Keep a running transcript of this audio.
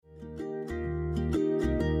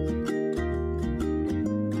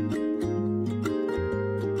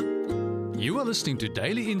are listening to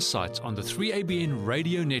Daily Insights on the 3ABN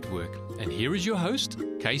Radio Network, and here is your host,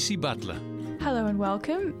 Kaysie Butler. Hello and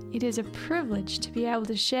welcome. It is a privilege to be able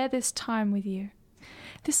to share this time with you.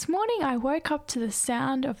 This morning I woke up to the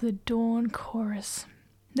sound of the dawn chorus.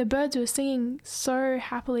 The birds were singing so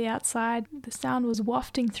happily outside. The sound was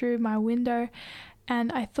wafting through my window,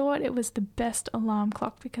 and I thought it was the best alarm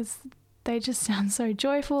clock because they just sound so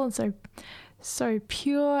joyful and so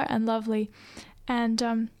pure and lovely.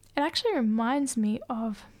 And it actually reminds me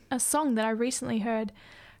of a song that I recently heard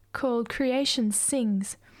called Creation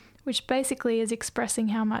Sings, which basically is expressing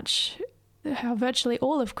how virtually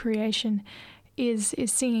all of creation is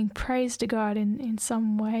singing praise to God in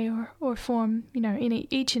some way or form,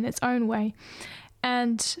 each in its own way.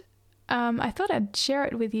 And I thought I'd share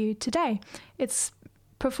it with you today. It's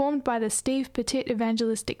performed by the Steve Petit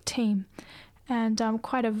evangelistic team, and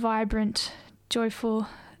quite a vibrant, joyful,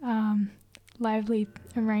 lively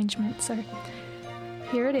arrangement. So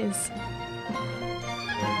here it is.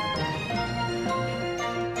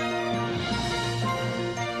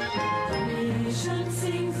 Creation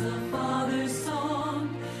sings the Father's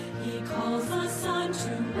song. He calls the sun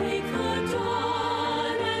to make the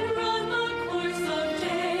dawn and run the course of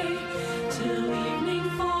day till evening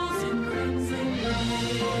falls in crimson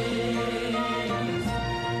rays.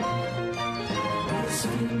 His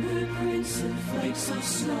fingerprints and flakes of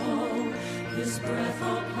snow, His breath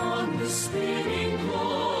upon the spinning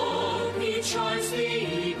globe. He charts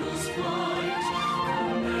the eagle's flight,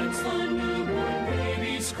 commands the newborn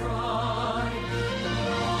baby's cry.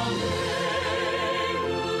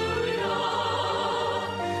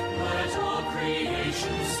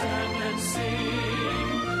 Stand and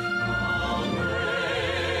sing, Alleluia.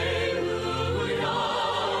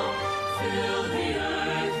 Fill the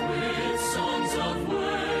earth with songs of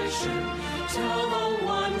worship. Tell the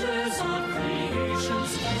wonders of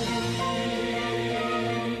creation's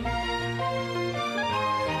King.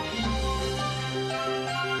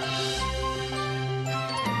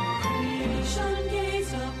 Creation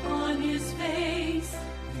gazed upon His face,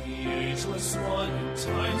 the ageless one in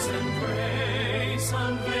time's embrace.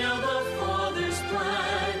 Unveil the Father's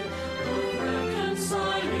plan of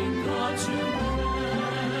reconciling God to man.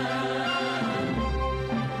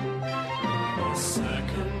 A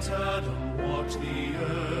second Adam walked the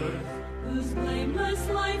earth, whose blameless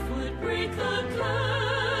life would break the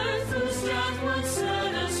curse, whose death would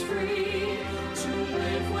set us free to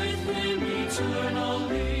live with Him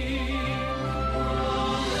eternally.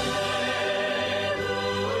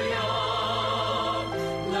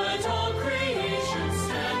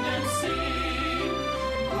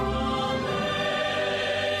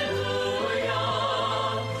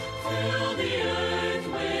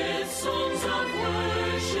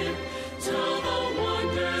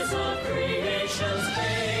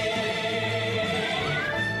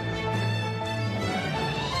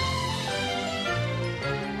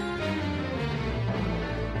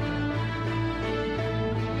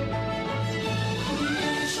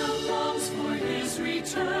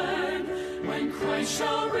 Christ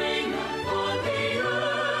shall reign upon the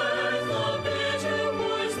earth. The bitter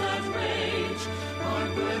wars that rage are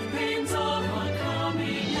birth pains of a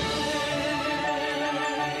coming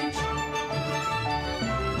age.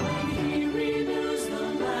 When He renews the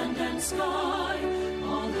land and sky,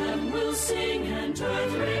 all heaven will sing and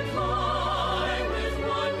earth reply with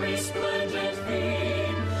one resplendent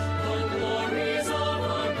theme, the glories of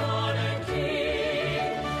our God and King.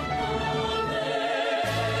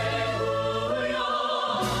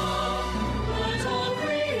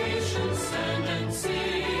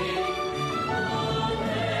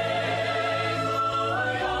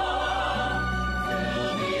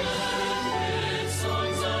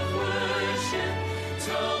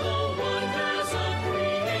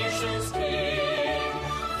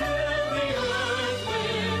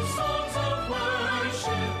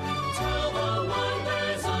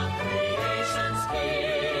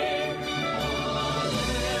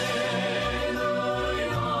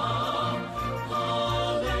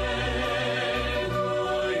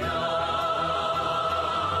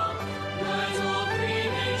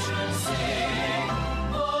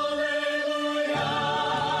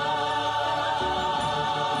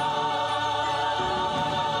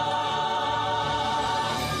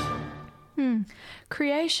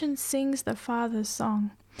 Creation sings the Father's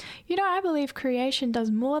song. I believe creation does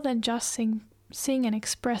more than just sing and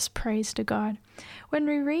express praise to God. When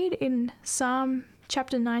we read in Psalm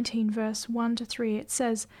chapter 19, verse 1-3, it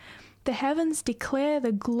says, "The heavens declare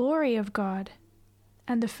the glory of God,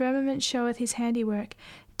 and the firmament showeth His handiwork.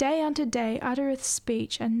 Day unto day uttereth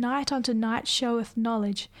speech, and night unto night showeth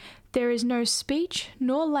knowledge. There is no speech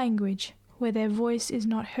nor language where their voice is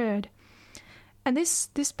not heard. And this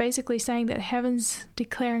basically saying that heaven's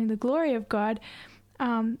declaring the glory of God.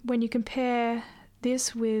 When you compare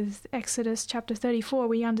this with Exodus chapter 34,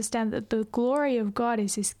 we understand that the glory of God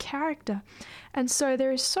is his character. And so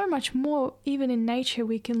there is so much more, even in nature,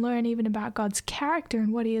 we can learn even about God's character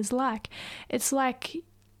and what he is like. It's like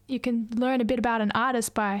you can learn a bit about an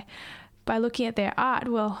artist by looking at their art.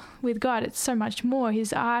 Well, with God, it's so much more.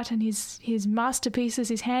 His art and his masterpieces,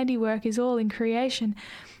 his handiwork is all in creation.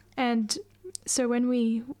 And so when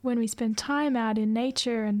we spend time out in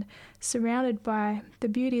nature and surrounded by the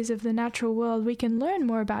beauties of the natural world, we can learn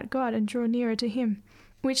more about God and draw nearer to him,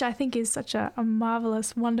 which I think is such a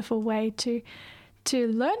marvelous, wonderful way to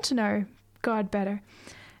learn to know God better.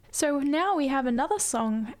 So now we have another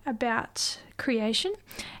song about creation,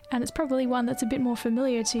 and it's probably one that's a bit more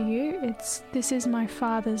familiar to you. It's This Is My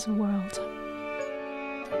Father's World.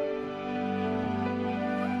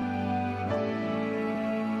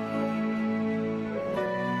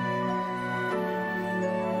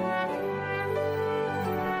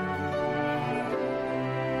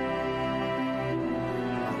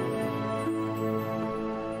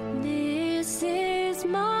 This is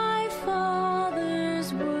my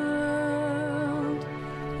Father's world,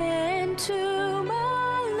 and to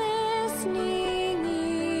my listening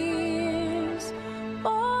ears,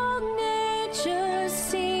 all nature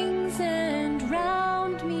sings, and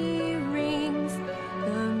round me rings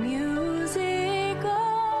the music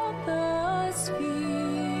of the spheres.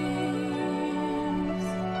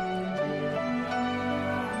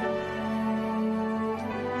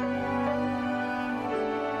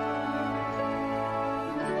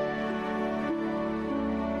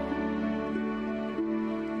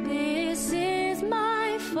 This is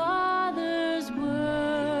my Father's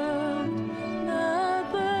world, the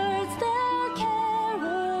birds their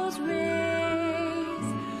carols raise,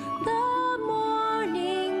 the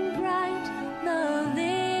morning bright, the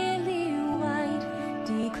lily white,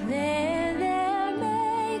 declare their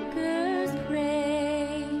Maker's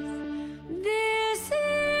praise. This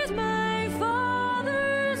is my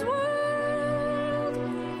Father's world,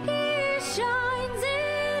 he shines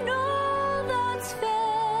in all that's fair,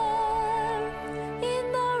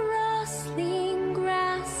 in the rustling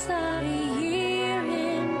grass I hear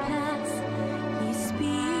him pass, he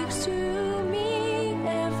speaks to me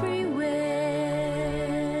everywhere.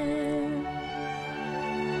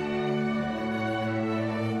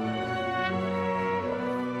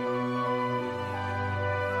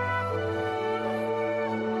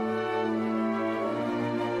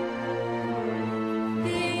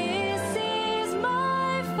 This is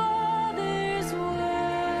my Father's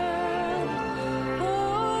world.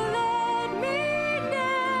 Oh, let me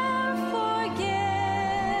ne'er forget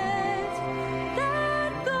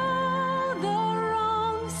that though the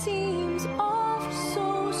wrong seems oft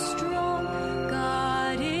so strong,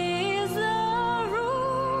 God is the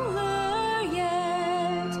ruler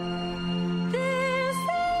yet. This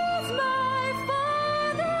is my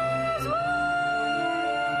Father's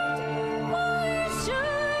world. Why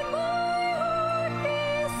should my heart be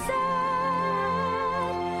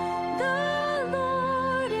sad? The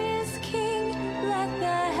Lord is King, let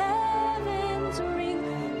the heavens ring.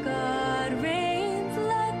 God reigns,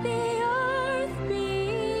 let the earth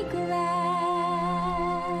be glad.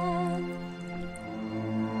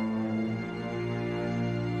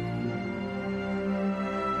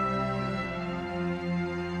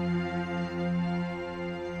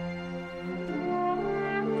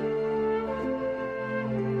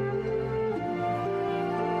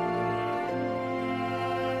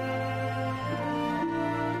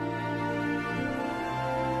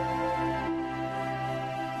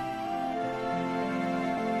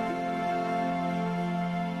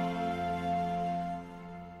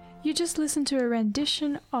 You just listened to a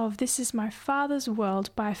rendition of This Is My Father's World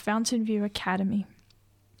by Fountain View Academy.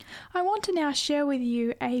 I want to now share with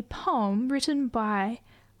you a poem written by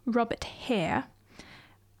Robert Hare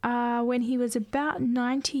when he was about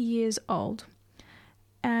 90 years old,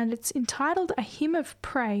 and it's entitled A Hymn of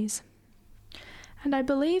Praise. And I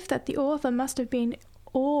believe that the author must have been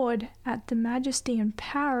awed at the majesty and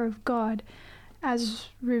power of God as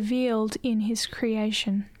revealed in his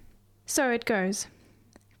creation. So it goes.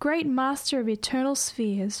 Great Master of eternal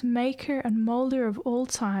spheres, Maker and Moulder of all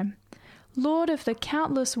time, Lord of the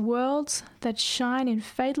countless worlds that shine in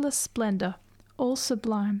fadeless splendor, all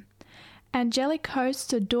sublime. Angelic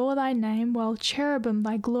hosts adore thy name, while cherubim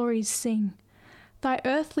thy glories sing. Thy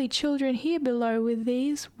earthly children here below with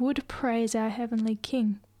these would praise our heavenly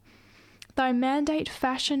King. Thy mandate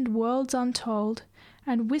fashioned worlds untold,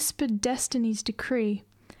 and whispered destinies decree.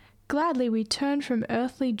 Gladly we turn from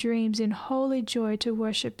earthly dreams in holy joy to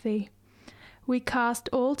worship thee. We cast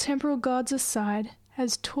all temporal gods aside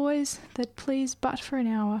as toys that please but for an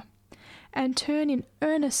hour, and turn in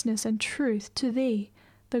earnestness and truth to thee,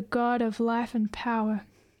 the God of life and power.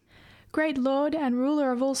 Great Lord and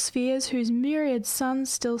ruler of all spheres, whose myriad suns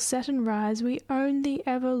still set and rise, we own thee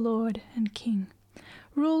ever Lord and King.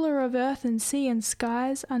 Ruler of earth and sea and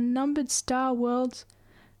skies, unnumbered star worlds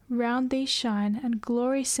round thee shine, and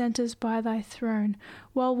glory centres by thy throne,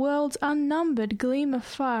 while worlds unnumbered gleam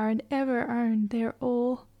afar and ever own, they're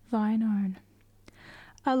all thine own.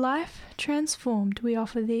 A life transformed we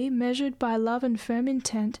offer thee, measured by love and firm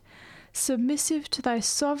intent, submissive to thy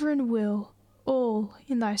sovereign will, all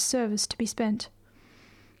in thy service to be spent.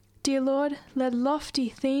 Dear Lord, let lofty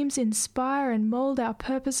themes inspire and mould our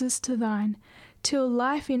purposes to thine, till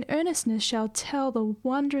life in earnestness shall tell the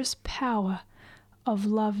wondrous power of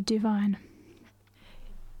love divine.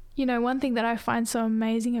 You know, one thing that I find so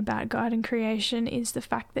amazing about God and creation is the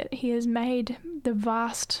fact that he has made the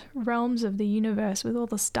vast realms of the universe with all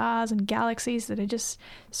the stars and galaxies that are just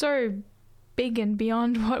so big and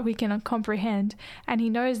beyond what we can comprehend, and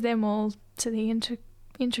he knows them all to the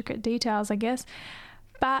intricate details, I guess.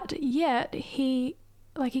 But yet he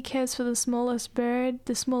cares for the smallest bird,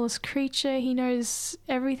 the smallest creature. He knows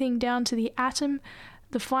everything down to the atom,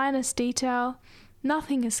 the finest detail.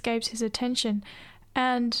 Nothing escapes his attention.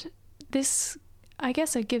 And this, I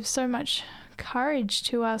guess, it gives so much courage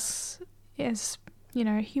to us as,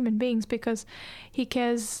 human beings, because he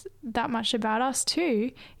cares that much about us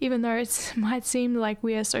too, even though it might seem like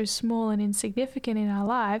we are so small and insignificant in our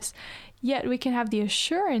lives, yet we can have the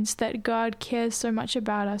assurance that God cares so much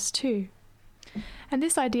about us too. And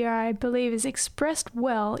this idea, I believe, is expressed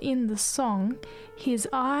well in the song, His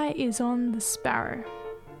Eye is on the Sparrow.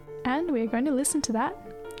 And we're going to listen to that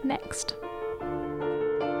next.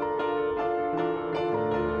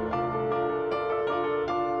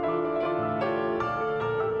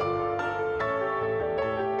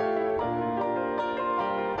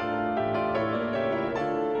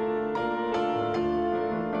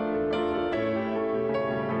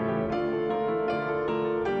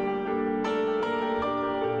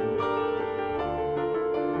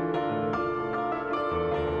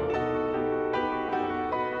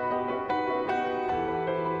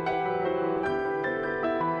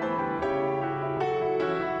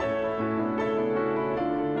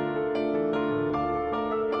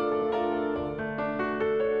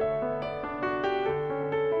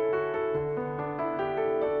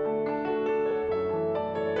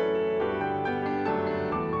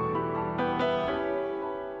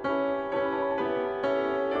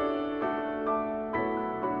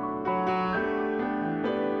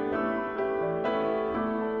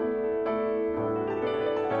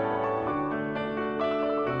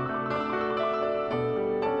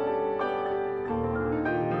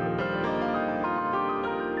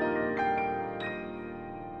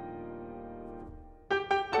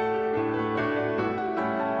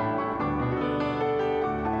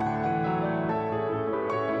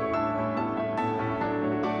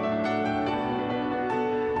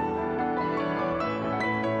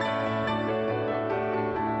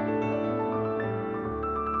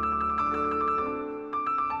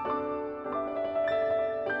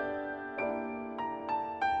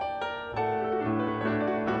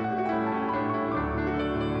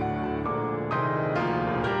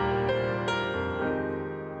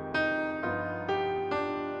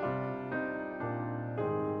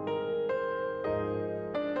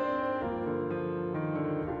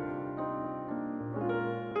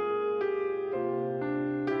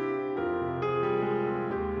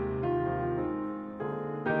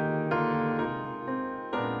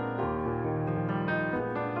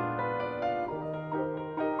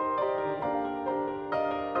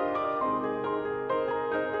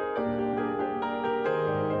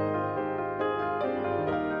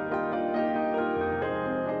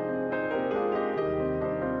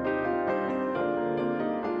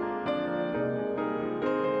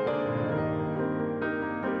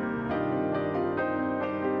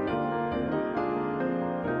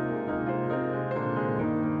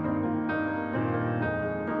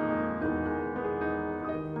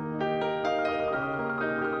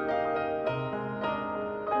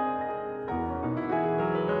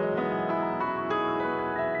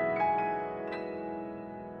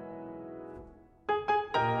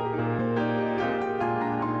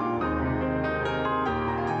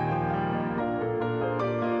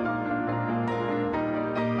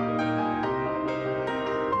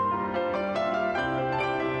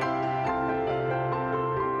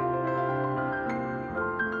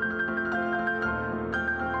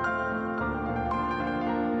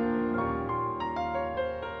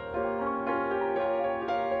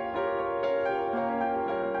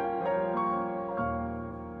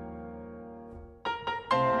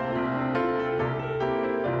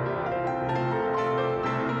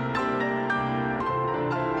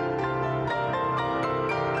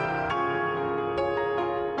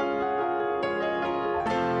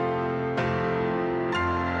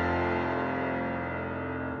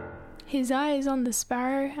 His eye is on the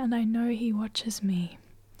sparrow, and I know he watches me.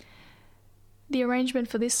 The arrangement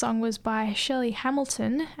for this song was by Shelley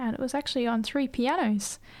Hamilton, and it was actually on 3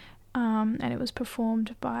 pianos, and it was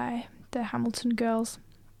performed by the Hamilton girls.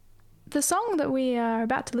 The song that we are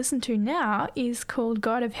about to listen to now is called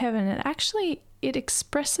God of Heaven, and actually it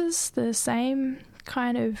expresses the same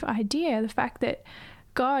kind of idea, the fact that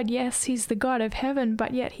God, yes, he's the God of heaven,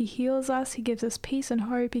 but yet he heals us, he gives us peace and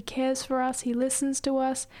hope, he cares for us, he listens to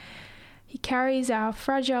us, he carries our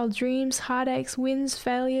fragile dreams, heartaches, wins,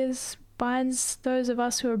 failures, binds those of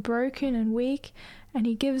us who are broken and weak, and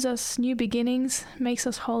he gives us new beginnings, makes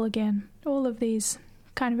us whole again. All of these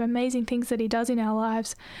kind of amazing things that he does in our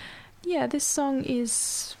lives. Yeah, this song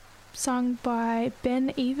is sung by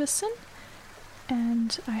Ben Everson,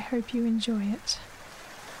 and I hope you enjoy it.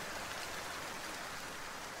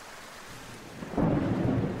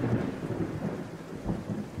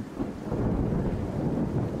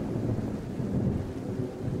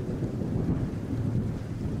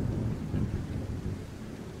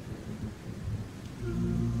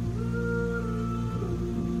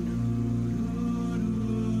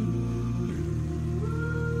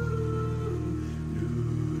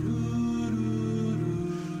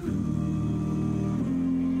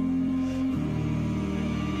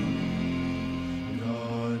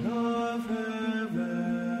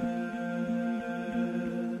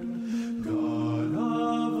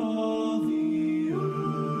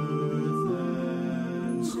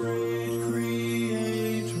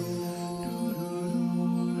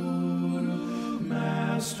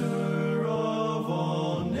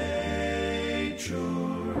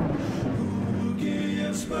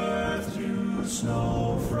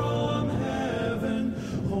 Snow from heaven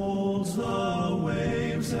holds the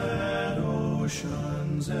waves at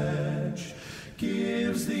ocean's edge,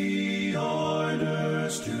 gives the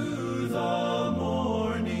orders to the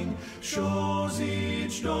morning, shows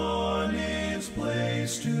each dawn its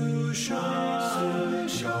place to shine.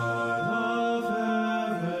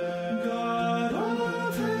 God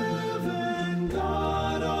of heaven,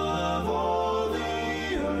 God of all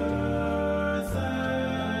the earth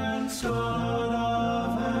and stars.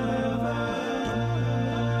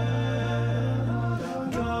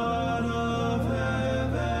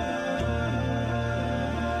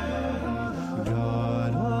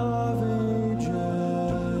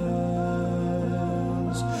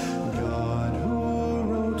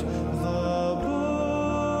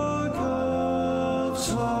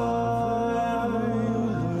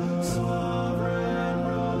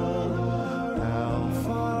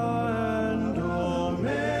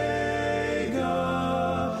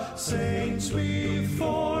 Saints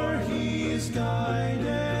before he's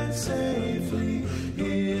guided safely,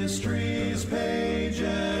 history's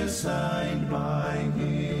pages signed by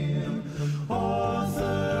him,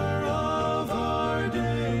 author of our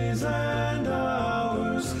days and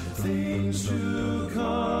hours, things to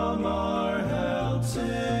come are held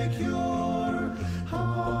secure.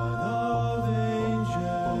 God of ages,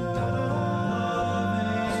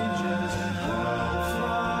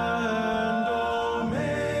 Alpha and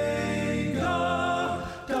Omega,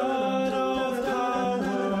 God of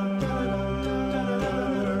power,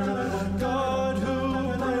 God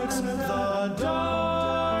who breaks the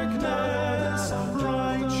darkness,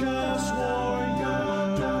 righteous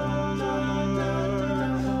warrior,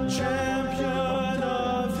 champion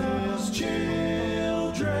of his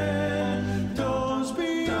children, goes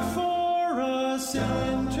before us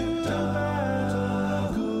into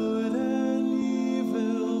battle. Good and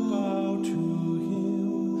evil bow to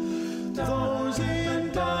him. Those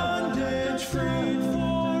in bondage freed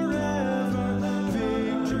forever.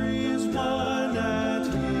 Victory is won at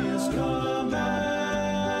his command.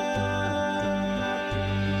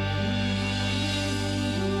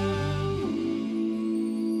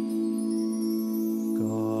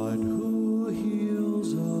 God who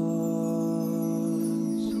heals us,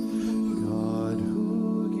 God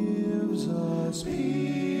who gives us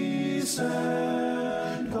peace,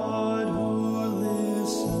 and God who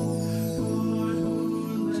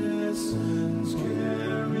listens,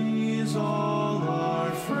 carries all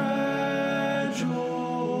our fragile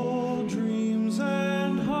dreams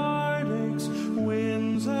and heartaches,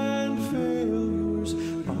 wins and failures,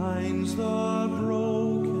 binds the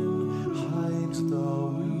broken, hides the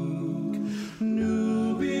weak,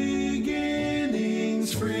 new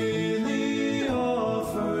beginnings freely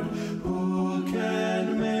offered. Who can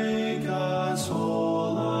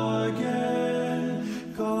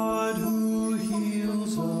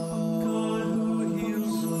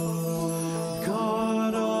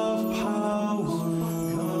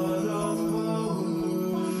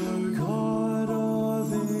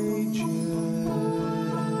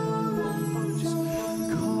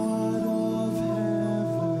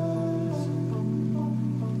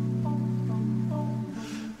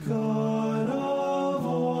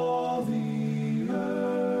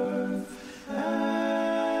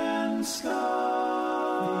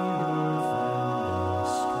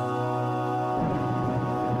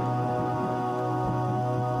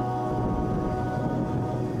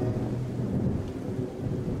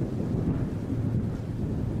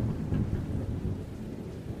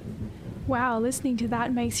Wow, listening to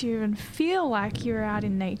that makes you even feel like you're out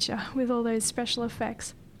in nature with all those special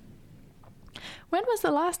effects. When was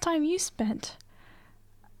the last time you spent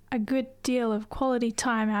a good deal of quality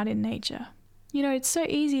time out in nature? You know, it's so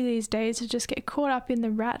easy these days to just get caught up in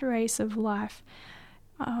the rat race of life.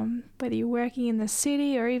 Whether you're working in the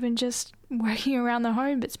city or even just working around the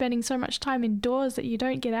home, but spending so much time indoors that you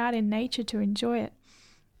don't get out in nature to enjoy it.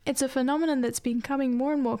 It's a phenomenon that's becoming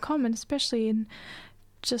more and more common, especially in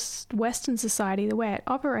just Western society, the way it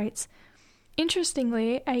operates.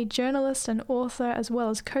 Interestingly, a journalist and author as well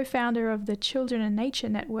as co-founder of the Children and Nature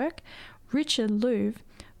Network, Richard Louv,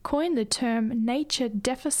 coined the term nature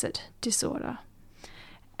deficit disorder.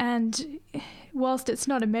 And whilst it's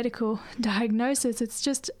not a medical diagnosis, it's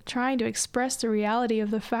just trying to express the reality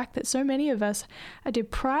of the fact that so many of us are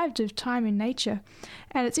deprived of time in nature.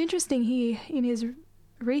 And it's interesting, he, in his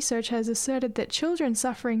research, has asserted that children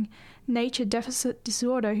suffering nature deficit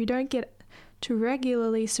disorder who don't get to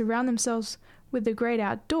regularly surround themselves with the great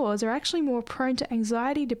outdoors are actually more prone to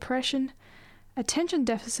anxiety, depression, attention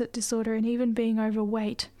deficit disorder, and even being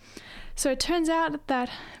overweight. So it turns out that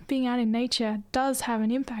being out in nature does have an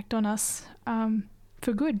impact on us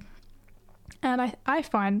for good. And I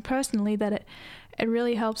find personally that it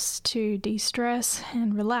really helps to de-stress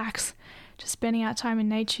and relax. Just spending out time in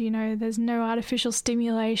nature, you know, there's no artificial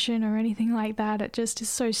stimulation or anything like that. It just is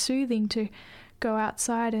so soothing to go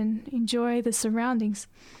outside and enjoy the surroundings.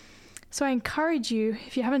 So I encourage you,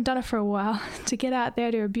 if you haven't done it for a while, to get out there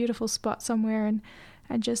to a beautiful spot somewhere and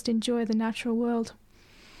just enjoy the natural world.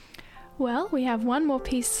 Well, we have one more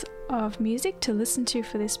piece of music to listen to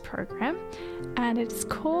for this program, and it's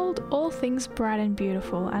called All Things Bright and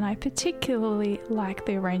Beautiful, and I particularly like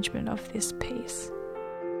the arrangement of this piece.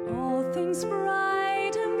 All things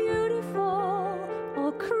bright and beautiful,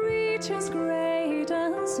 all creatures great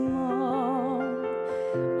and small,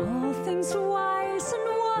 all things wise and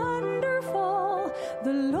wonderful,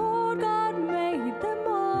 the Lord God made them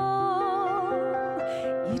all.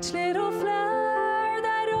 Each little flower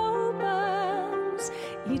that opens,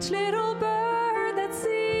 each little bird that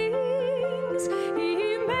sings,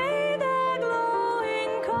 He made their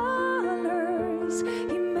glowing colors,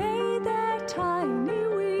 He made their tiny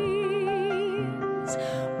wings.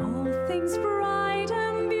 All things bright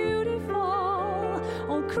and beautiful,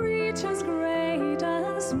 all creatures great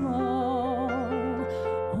and small,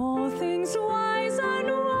 all things wise and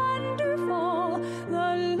wonderful,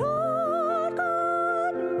 the Lord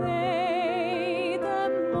God made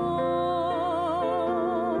them all.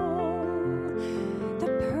 The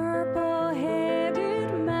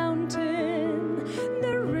purple-headed mountain,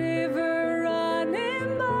 the river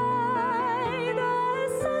running by, the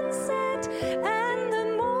sunset and the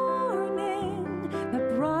morning that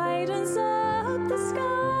brightens up the sky,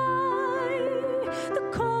 the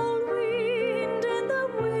cold wind in the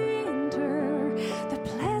winter, the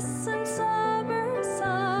pleasant summer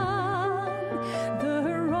sun, the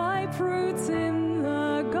ripe fruits in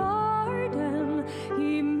the garden,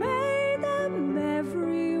 He made them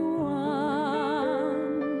every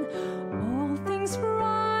one. All things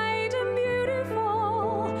bright and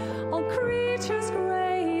beautiful, all creatures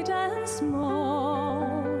great and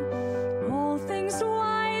small, all things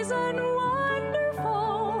wise and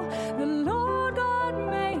wonderful, the Lord God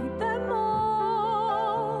made them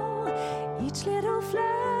all. Each little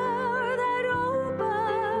flower that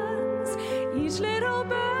opens, each little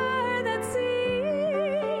bird that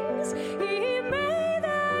sings, He made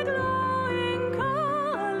their glowing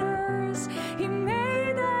colors, He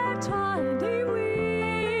made their tiny wings.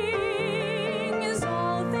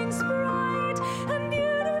 All things bright and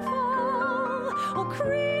beautiful, all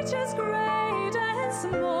creatures great and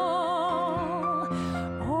small,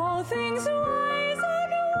 all things wise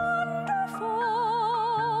and wonderful,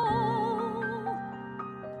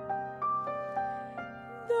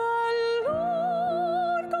 the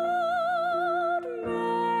Lord God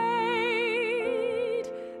made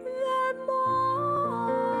them all.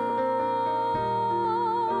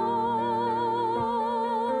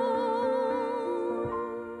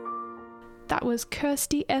 That was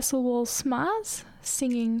Kirsty Esselwall-Smars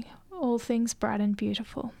singing All Things Bright and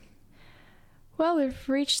Beautiful. Well, we've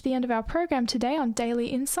reached the end of our program today on Daily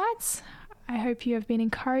Insights. I hope you have been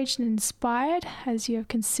encouraged and inspired as you have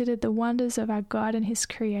considered the wonders of our God and His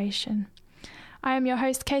creation. I am your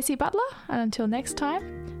host, Kaysie Butler, and until next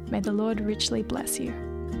time, may the Lord richly bless you.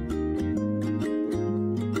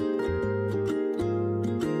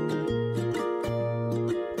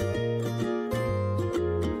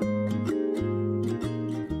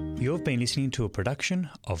 You've been listening to a production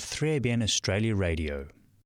of 3ABN Australia Radio.